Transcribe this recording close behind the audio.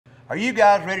Are you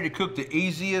guys ready to cook the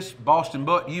easiest Boston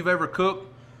butt you've ever cooked?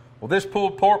 Well, this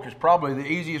pulled pork is probably the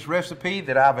easiest recipe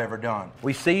that I've ever done.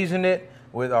 We seasoned it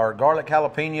with our garlic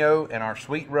jalapeno and our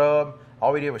sweet rub.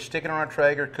 All we did was stick it on our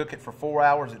Traeger, cook it for 4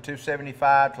 hours at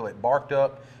 275 till it barked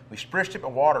up. We spritched it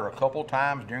with water a couple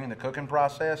times during the cooking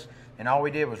process, and all we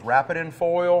did was wrap it in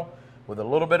foil with a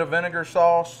little bit of vinegar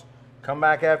sauce. Come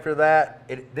back after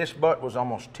that. This butt was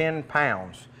almost 10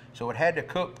 pounds. So it had to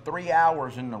cook 3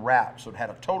 hours in the wrap. So it had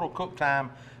a total cook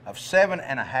time of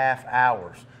 7.5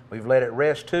 hours. We've let it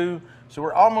rest too. So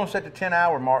we're almost at the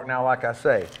 10-hour mark now, like I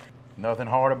say. Nothing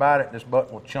hard about it. This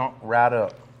butt will chunk right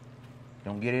up.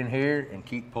 Don't get in here and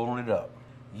keep pulling it up.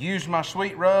 Use my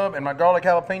sweet rub and my garlic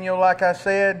jalapeno, like I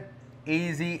said.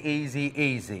 Easy, easy,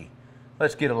 easy.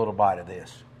 Let's get a little bite of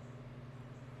this.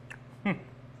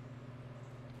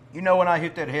 You know when I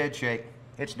hit that head shake,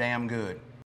 it's damn good.